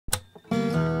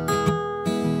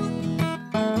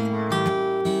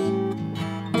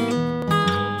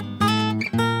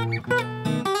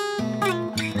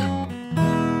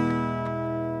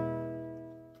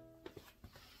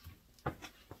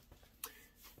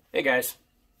Hey guys,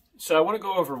 so I want to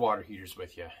go over water heaters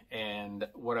with you, and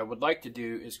what I would like to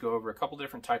do is go over a couple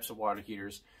different types of water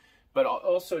heaters, but I'll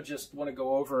also just want to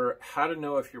go over how to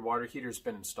know if your water heater has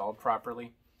been installed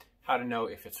properly, how to know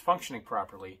if it's functioning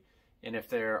properly, and if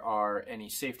there are any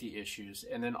safety issues,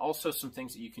 and then also some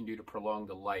things that you can do to prolong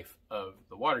the life of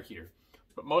the water heater.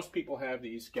 But most people have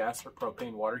these gas or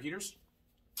propane water heaters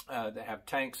that have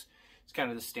tanks. It's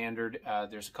kind of the standard.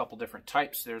 There's a couple different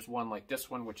types. There's one like this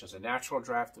one, which is a natural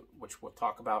draft, which we'll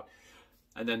talk about.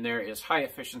 And then there is high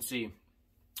efficiency,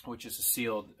 which is a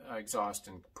sealed exhaust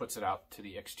and puts it out to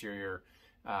the exterior.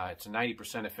 It's a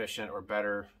 90% efficient or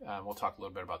better. We'll talk a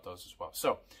little bit about those as well.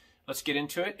 So let's get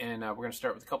into it, and we're going to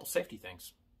start with a couple safety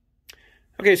things.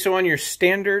 Okay, so on your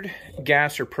standard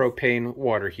gas or propane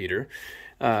water heater,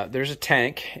 there's a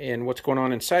tank, and what's going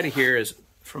on inside of here is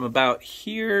from about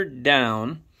here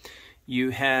down,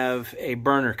 you have a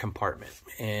burner compartment,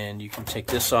 and you can take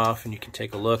this off and you can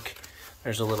take a look.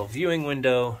 There's a little viewing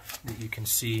window that you can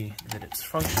see that it's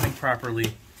functioning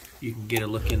properly. You can get a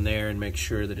look in there and make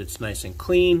sure that it's nice and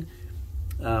clean.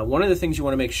 One of the things you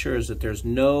want to make sure is that there's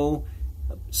no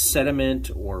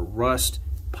sediment or rust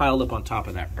piled up on top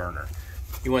of that burner.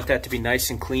 You want that to be nice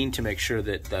and clean to make sure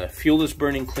that the fuel is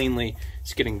burning cleanly,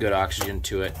 it's getting good oxygen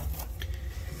to it.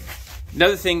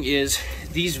 Another thing is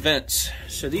these vents.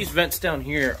 So these vents down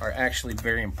here are actually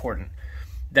very important.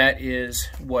 That is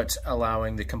what's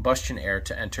allowing the combustion air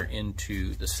to enter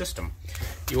into the system.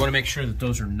 You want to make sure that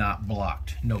those are not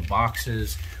blocked. No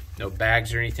boxes, no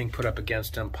bags or anything put up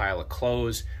against them, pile of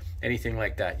clothes, anything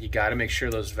like that. You got to make sure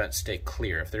those vents stay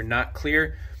clear. If they're not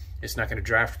clear, it's not going to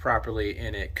draft properly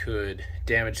and it could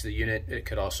damage the unit. It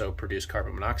could also produce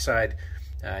carbon monoxide.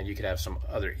 You could have some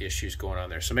other issues going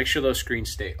on there. So make sure those screens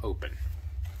stay open.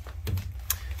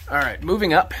 All right,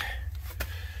 moving up.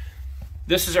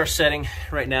 This is our setting.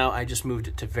 Right now, I just moved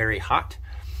it to very hot.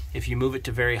 If you move it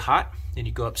to very hot and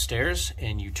you go upstairs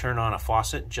and you turn on a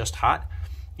faucet just hot,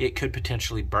 it could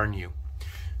potentially burn you.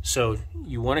 So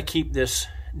you want to keep this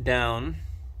down,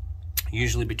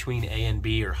 usually between A and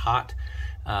B or hot.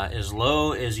 As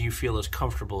low as you feel is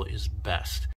comfortable is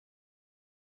best.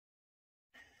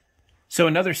 So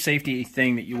another safety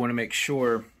thing that you want to make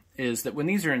sure is that when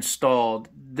these are installed,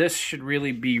 this should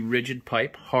really be rigid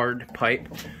pipe, hard pipe,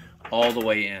 all the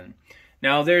way in.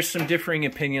 Now there's some differing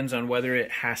opinions on whether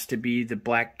it has to be the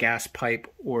black gas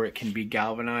pipe or it can be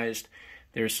galvanized.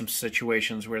 There's some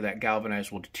situations where that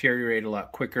galvanized will deteriorate a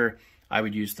lot quicker. I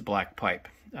would use the black pipe.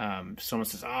 Someone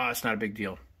says, oh, it's not a big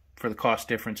deal. For the cost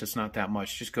difference, it's not that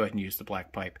much. Just go ahead and use the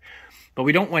black pipe. But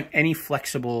we don't want any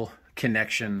flexible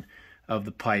connection of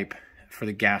the pipe for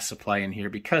the gas supply in here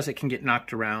because it can get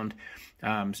knocked around.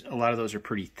 A lot of those are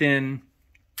pretty thin.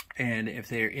 And if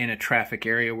they're in a traffic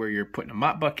area where you're putting a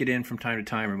mop bucket in from time to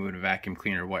time or moving a vacuum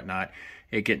cleaner or whatnot,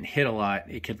 it getting hit a lot,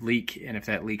 it could leak. And if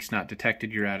that leak's not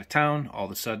detected, you're out of town. All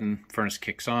of a sudden, furnace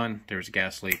kicks on, there's a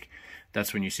gas leak.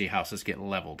 That's when you see houses get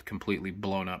leveled, completely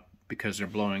blown up because they're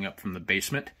blowing up from the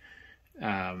basement.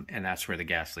 And that's where the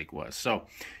gas leak was. So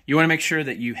you want to make sure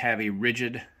that you have a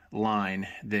rigid line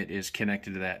that is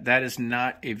connected to that. That is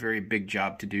not a very big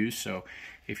job to do. So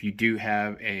if you do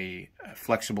have a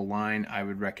flexible line, I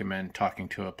would recommend talking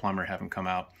to a plumber, have him come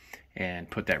out and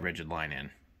put that rigid line in.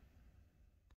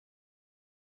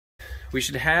 We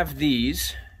should have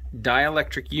these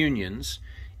dielectric unions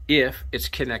if it's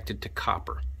connected to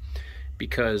copper,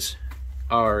 because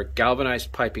our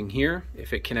galvanized piping here,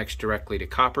 if it connects directly to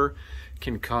copper,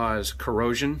 can cause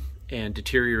corrosion and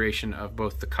deterioration of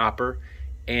both the copper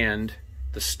and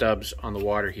the stubs on the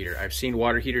water heater. I've seen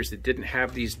water heaters that didn't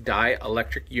have these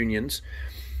dielectric unions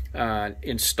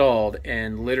installed,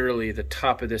 and literally the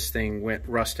top of this thing went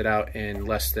rusted out in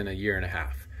less than a year and a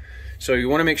half. So you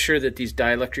want to make sure that these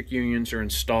dielectric unions are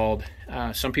installed.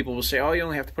 Some people will say, oh, you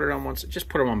only have to put it on one side. Just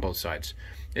put them on both sides.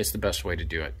 It's the best way to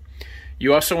do it.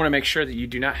 You also want to make sure that you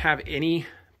do not have any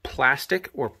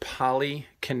plastic or poly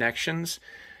connections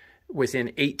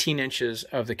within 18 inches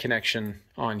of the connection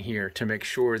on here to make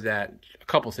sure that a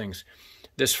couple things.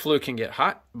 This flue can get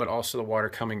hot, but also the water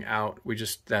coming out.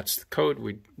 That's the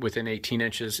code. Within 18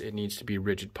 inches, it needs to be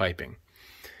rigid piping.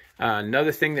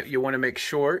 Another thing that you want to make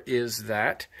sure is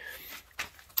that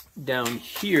down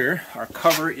here, our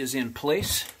cover is in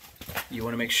place. You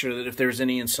want to make sure that if there's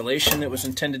any insulation that was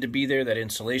intended to be there, that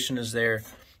insulation is there.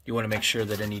 You want to make sure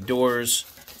that any doors,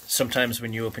 sometimes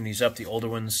when you open these up, the older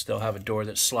ones, they'll have a door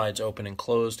that slides open and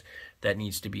closed. That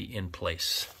needs to be in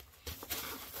place.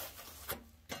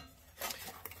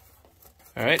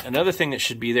 All right, another thing that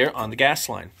should be there on the gas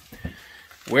line.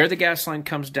 Where the gas line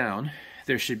comes down,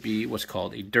 there should be what's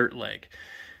called a dirt leg.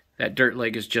 That dirt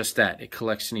leg is just that. It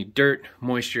collects any dirt,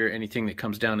 moisture, anything that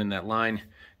comes down in that line,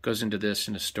 goes into this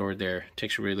and is stored there. It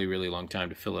takes a really, really long time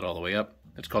to fill it all the way up.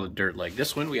 That's called a dirt leg.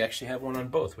 This one, we actually have one on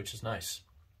both, which is nice.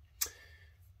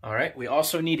 All right, we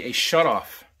also need a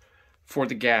shutoff for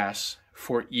the gas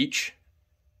for each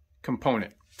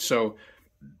component. So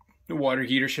the water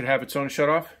heater should have its own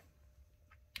shutoff.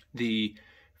 The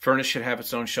furnace should have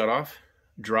its own shutoff.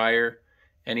 Dryer,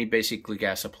 any basically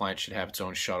gas appliance should have its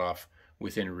own shutoff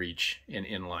within reach and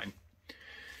inline.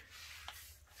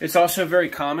 It's also very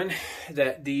common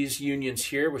that these unions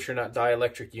here, which are not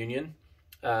dielectric union,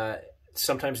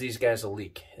 sometimes these guys will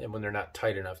leak and when they're not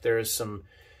tight enough. There is some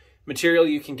material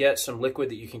you can get, some liquid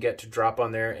that you can get to drop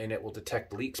on there, and it will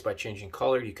detect leaks by changing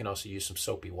color. You can also use some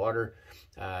soapy water.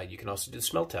 You can also do the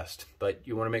smell test, but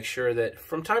you want to make sure that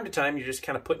from time to time you're just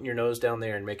kind of putting your nose down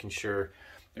there and making sure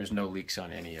there's no leaks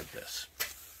on any of this.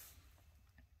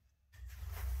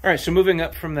 All right, so moving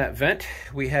up from that vent,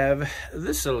 we have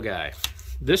this little guy.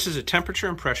 This is a temperature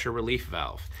and pressure relief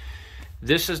valve.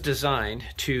 This is designed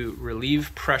to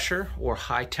relieve pressure or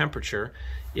high temperature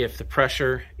if the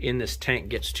pressure in this tank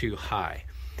gets too high.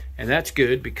 And that's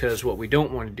good because what we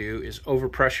don't want to do is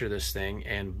overpressure this thing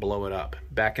and blow it up.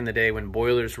 Back in the day when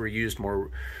boilers were used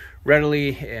more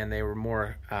readily and they were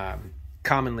more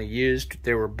commonly used,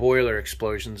 there were boiler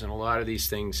explosions, and a lot of these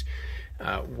things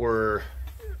were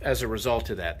as a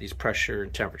result of that, these pressure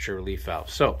and temperature relief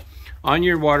valves. So on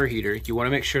your water heater, you want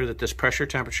to make sure that this pressure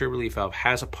temperature relief valve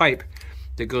has a pipe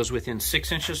that goes within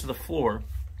 6 inches of the floor,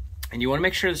 and you want to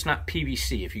make sure it's not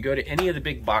PVC. If you go to any of the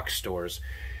big box stores,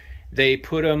 they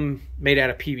put them made out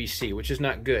of PVC, which is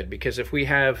not good, because if we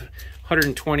have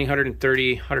 120,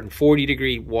 130, 140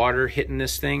 degree water hitting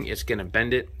this thing, it's going to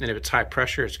bend it, and if it's high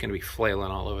pressure, it's going to be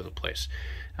flailing all over the place.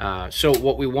 So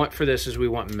what we want for this is we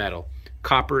want metal.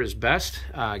 Copper is best.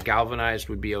 Galvanized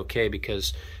would be okay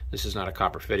because this is not a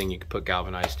copper fitting. You can put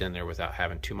galvanized in there without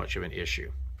having too much of an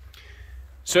issue.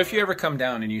 So if you ever come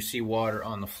down and you see water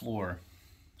on the floor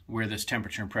where this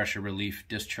temperature and pressure relief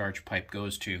discharge pipe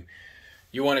goes to,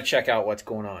 you want to check out what's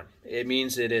going on. It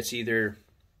means that it's either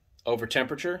over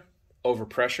temperature, over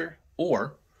pressure,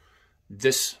 or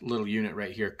this little unit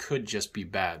right here could just be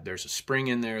bad. There's a spring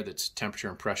in there that's temperature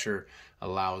and pressure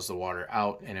allows the water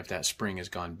out, and if that spring has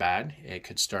gone bad, it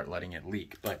could start letting it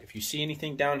leak. But if you see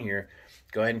anything down here,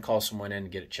 go ahead and call someone in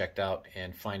and get it checked out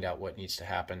and find out what needs to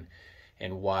happen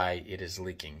and why it is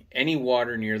leaking. Any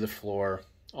water near the floor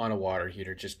on a water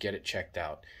heater, just get it checked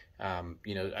out.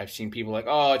 You know, I've seen people like,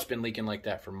 oh, it's been leaking like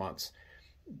that for months.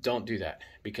 Don't do that,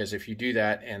 because if you do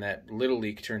that and that little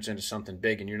leak turns into something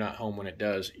big and you're not home when it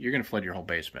does, you're going to flood your whole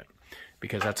basement,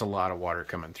 because that's a lot of water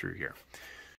coming through here.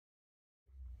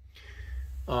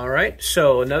 All right,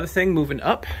 so another thing moving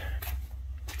up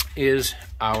is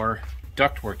our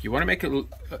ductwork. You want to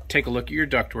take a look at your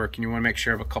ductwork, and you want to make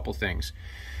sure of a couple things.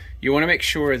 You want to make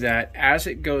sure that as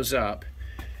it goes up,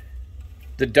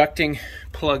 the ducting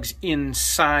plugs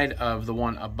inside of the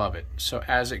one above it. So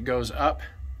as it goes up,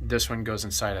 this one goes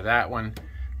inside of that one,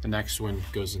 the next one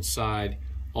goes inside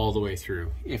all the way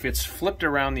through. If it's flipped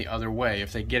around the other way,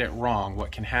 if they get it wrong,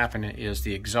 what can happen is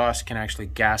the exhaust can actually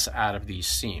gas out of these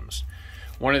seams.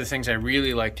 One of the things I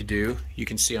really like to do, you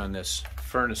can see on this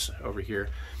furnace over here,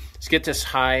 is get this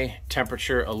high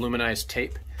temperature aluminized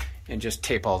tape and just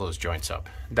tape all those joints up.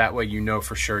 That way you know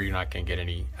for sure you're not going to get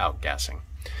any outgassing.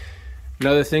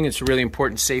 Another thing that's really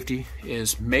important safety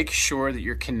is make sure that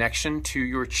your connection to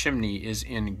your chimney is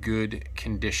in good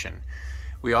condition.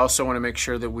 We also want to make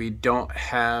sure that we don't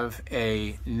have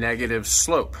a negative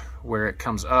slope where it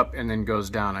comes up and then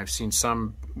goes down. I've seen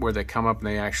some where they come up and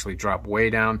they actually drop way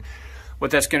down.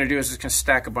 What that's going to do is it's going to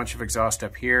stack a bunch of exhaust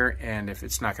up here, and if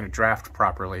it's not going to draft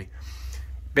properly,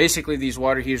 basically these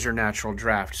water heaters are natural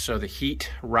draft, so the heat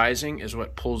rising is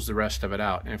what pulls the rest of it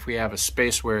out. And if we have a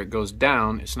space where it goes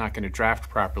down, it's not going to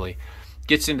draft properly.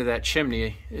 Gets into that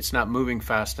chimney, it's not moving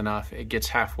fast enough, it gets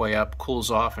halfway up, cools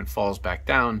off, and falls back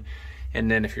down. And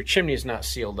then if your chimney is not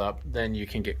sealed up, then you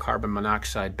can get carbon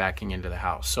monoxide backing into the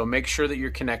house. So make sure that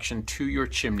your connection to your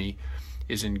chimney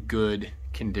is in good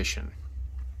condition.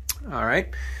 All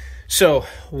right, so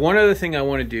one other thing I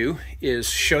want to do is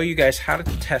show you guys how to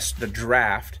test the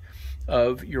draft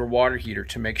of your water heater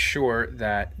to make sure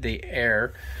that the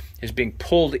air is being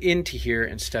pulled into here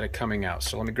instead of coming out.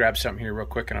 So let me grab something here real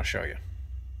quick and I'll show you.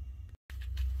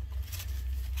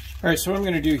 All right, so what I'm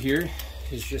going to do here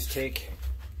is just take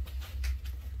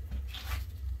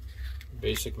a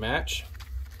basic match.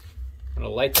 I'm going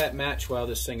to light that match while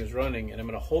this thing is running, and I'm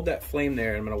going to hold that flame there,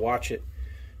 and I'm going to watch it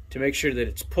to make sure that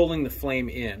it's pulling the flame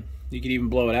in. You can even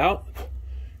blow it out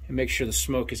and make sure the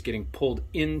smoke is getting pulled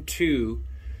into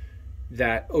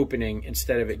that opening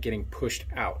instead of it getting pushed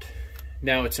out.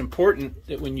 Now it's important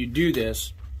that when you do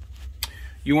this,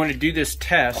 you want to do this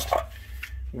test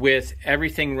with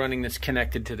everything running that's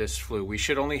connected to this flue. We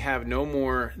should only have no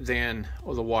more than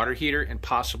the water heater and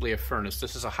possibly a furnace.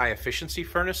 This is a high efficiency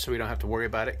furnace, so we don't have to worry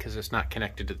about it because it's not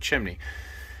connected to the chimney.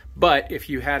 But if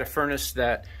you had a furnace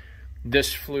that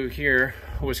this flue here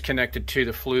was connected to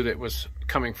the flue that was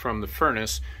coming from the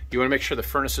furnace, you want to make sure the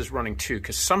furnace is running too,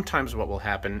 because sometimes what will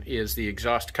happen is the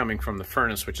exhaust coming from the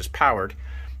furnace, which is powered,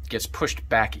 gets pushed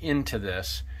back into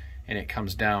this and it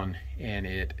comes down and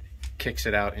it kicks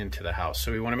it out into the house.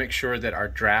 So we want to make sure that our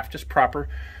draft is proper,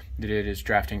 that it is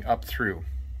drafting up through.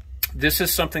 This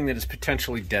is something that is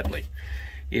potentially deadly.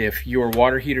 If your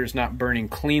water heater is not burning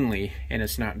cleanly and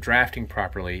it's not drafting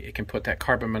properly, it can put that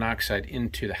carbon monoxide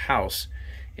into the house,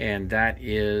 and that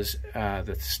is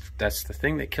that's the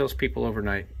thing that kills people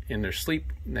overnight in their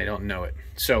sleep and they don't know it.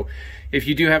 So if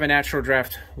you do have a natural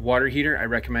draft water heater, I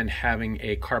recommend having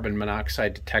a carbon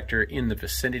monoxide detector in the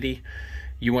vicinity.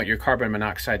 You want your carbon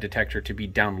monoxide detector to be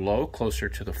down low, closer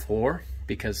to the floor,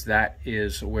 because that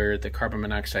is where the carbon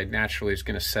monoxide naturally is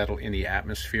going to settle in the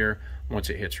atmosphere once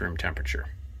it hits room temperature.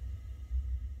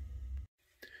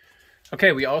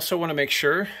 Okay, we also want to make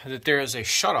sure that there is a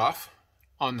shutoff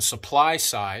on the supply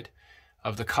side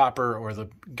of the copper or the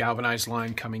galvanized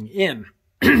line coming in,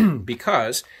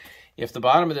 because if the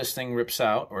bottom of this thing rips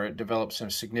out or it develops a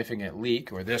significant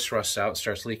leak, or this rusts out,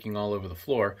 starts leaking all over the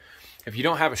floor, if you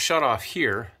don't have a shutoff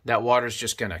here, that water's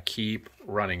just going to keep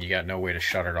running. You got no way to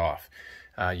shut it off.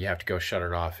 You have to go shut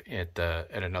it off at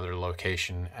another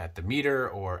location at the meter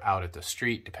or out at the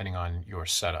street, depending on your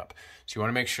setup. So you want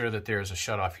to make sure that there's a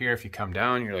shutoff here. If you come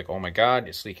down, you're like, oh my God,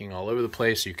 it's leaking all over the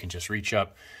place. So you can just reach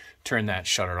up, turn that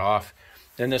shutter off.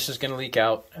 Then this is going to leak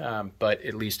out, but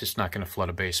at least it's not going to flood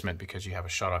a basement because you have a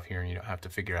shutoff here and you don't have to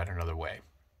figure out another way.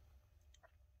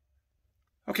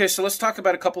 Okay, so let's talk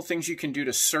about a couple things you can do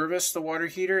to service the water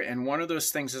heater, and one of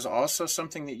those things is also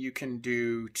something that you can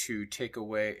do to take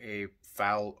away a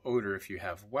foul odor if you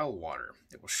have well water.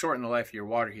 It will shorten the life of your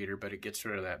water heater, but it gets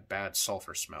rid of that bad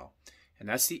sulfur smell, and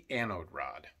that's the anode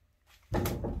rod.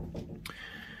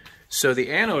 So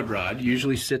the anode rod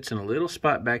usually sits in a little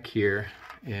spot back here,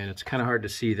 and it's kind of hard to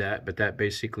see that, but that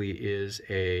basically is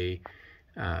a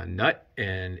nut,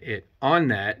 and on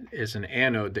that is an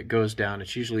anode that goes down.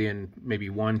 It's usually in maybe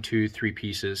 1, 2, 3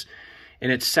 pieces,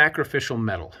 and it's sacrificial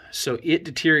metal, so it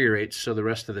deteriorates, so the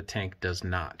rest of the tank does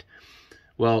not.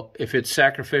 Well, if it's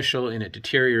sacrificial and it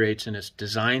deteriorates and it's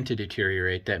designed to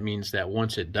deteriorate, that means that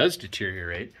once it does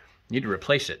deteriorate, you need to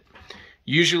replace it.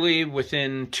 Usually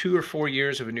within 2 or 4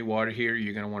 years of a new water heater,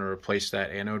 you're going to want to replace that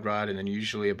anode rod, and then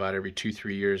usually about every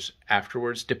 2-3 years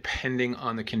afterwards, depending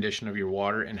on the condition of your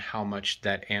water and how much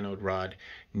that anode rod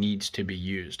needs to be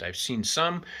used. I've seen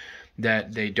some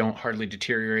that they don't hardly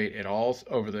deteriorate at all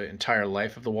over the entire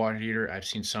life of the water heater. I've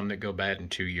seen some that go bad in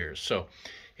 2 years. So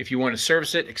if you want to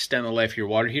service it, extend the life of your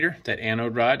water heater, that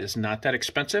anode rod is not that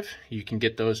expensive. You can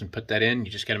get those and put that in.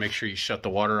 You just got to make sure you shut the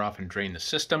water off and drain the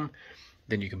system.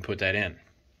 Then you can put that in.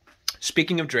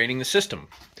 Speaking of draining the system,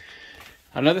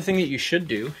 another thing that you should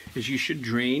do is you should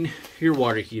drain your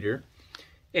water heater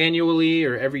annually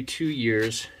or every 2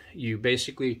 years. You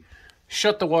basically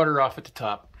shut the water off at the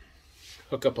top,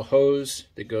 hook up a hose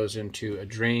that goes into a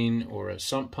drain or a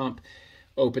sump pump,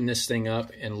 open this thing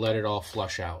up and let it all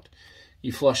flush out.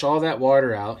 You flush all that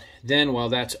water out, then while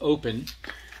that's open,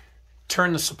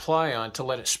 turn the supply on to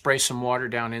let it spray some water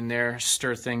down in there,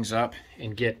 stir things up,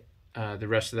 and get the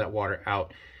rest of that water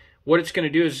out. What it's going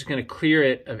to do is it's going to clear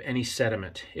it of any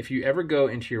sediment. If you ever go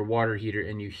into your water heater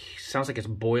and sounds like it's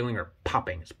boiling or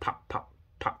popping, it's pop, pop,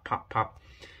 pop, pop, pop.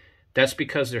 That's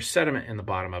because there's sediment in the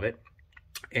bottom of it,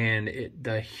 and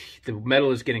the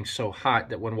metal is getting so hot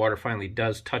that when water finally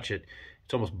does touch it,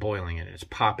 it's almost boiling it. It's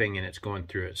popping and it's going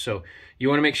through it. So you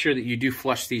want to make sure that you do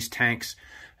flush these tanks,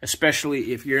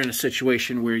 especially if you're in a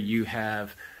situation where you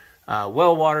have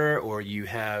well water or you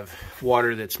have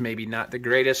water that's maybe not the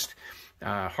greatest.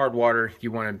 Hard water,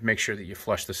 you want to make sure that you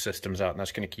flush the systems out, and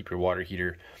that's going to keep your water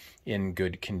heater in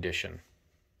good condition.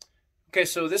 Okay,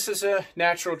 so this is a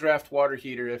natural draft water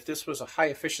heater. If this was a high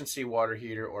efficiency water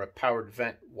heater or a powered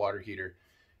vent water heater,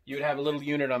 you would have a little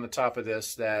unit on the top of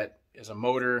this that is a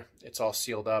motor. It's all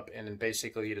sealed up, and then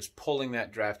basically it is pulling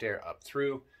that draft air up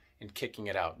through and kicking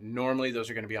it out. Normally those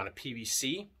are going to be on a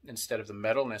PVC instead of the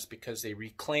metal, and that's because they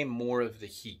reclaim more of the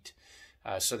heat.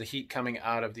 So the heat coming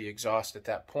out of the exhaust at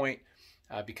that point,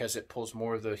 because it pulls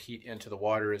more of the heat into the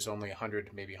water, is only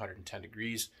 100, maybe 110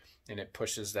 degrees, and it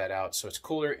pushes that out. So it's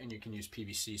cooler, and you can use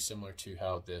PVC similar to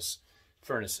how this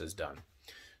furnace is done.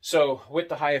 So with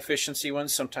the high efficiency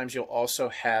ones, sometimes you'll also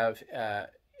have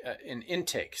an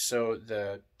intake. So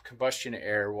the combustion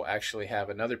air will actually have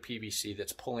another PVC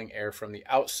that's pulling air from the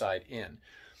outside in.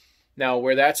 Now,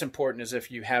 where that's important is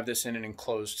if you have this in an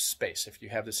enclosed space. If you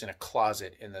have this in a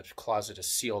closet and the closet is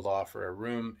sealed off or a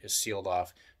room is sealed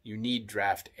off, you need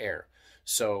draft air.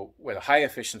 So with a high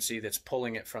efficiency that's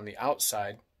pulling it from the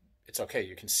outside, it's okay,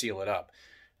 you can seal it up.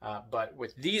 But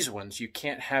with these ones, you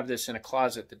can't have this in a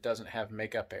closet that doesn't have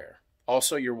makeup air.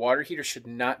 Also, your water heater should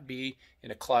not be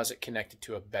in a closet connected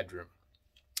to a bedroom.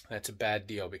 That's a bad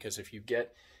deal, because if you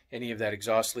get any of that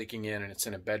exhaust leaking in and it's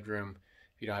in a bedroom,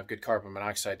 if you don't have good carbon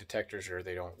monoxide detectors or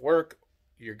they don't work,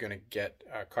 you're going to get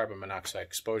carbon monoxide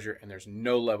exposure, and there's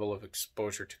no level of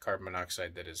exposure to carbon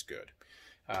monoxide that is good.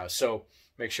 So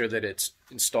make sure that it's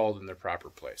installed in the proper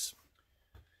place.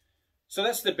 So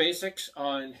that's the basics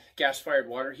on gas-fired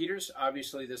water heaters.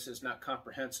 Obviously, this is not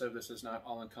comprehensive. This is not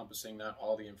all-encompassing, not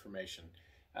all the information.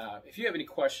 If you have any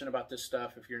question about this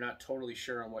stuff, if you're not totally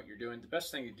sure on what you're doing, the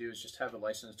best thing to do is just have a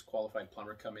licensed qualified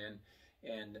plumber come in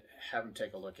and have them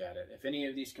take a look at it. If any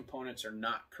of these components are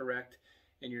not correct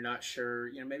and you're not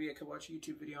sure, maybe I could watch a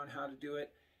YouTube video on how to do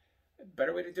it. A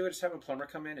better way to do it is have a plumber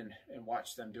come in and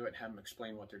watch them do it and have them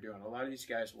explain what they're doing. A lot of these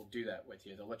guys will do that with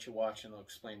you. They'll let you watch and they'll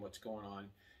explain what's going on.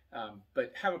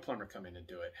 But have a plumber come in and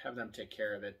do it. Have them take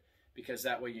care of it, because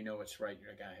that way you know it's right.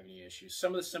 You're not going to have any issues.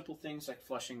 Some of the simple things like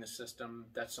flushing the system,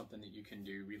 that's something that you can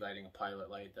do. Relighting a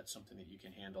pilot light, that's something that you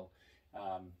can handle.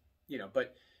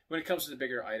 But when it comes to the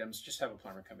bigger items, just have a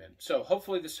plumber come in. So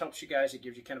hopefully this helps you guys. It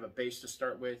gives you kind of a base to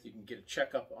start with. You can get a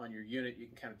checkup on your unit. You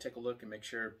can kind of take a look and make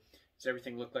sure, does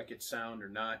everything look like it's sound or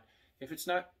not? If it's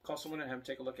not, call someone and have them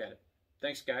take a look at it.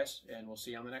 Thanks, guys, and we'll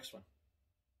see you on the next one.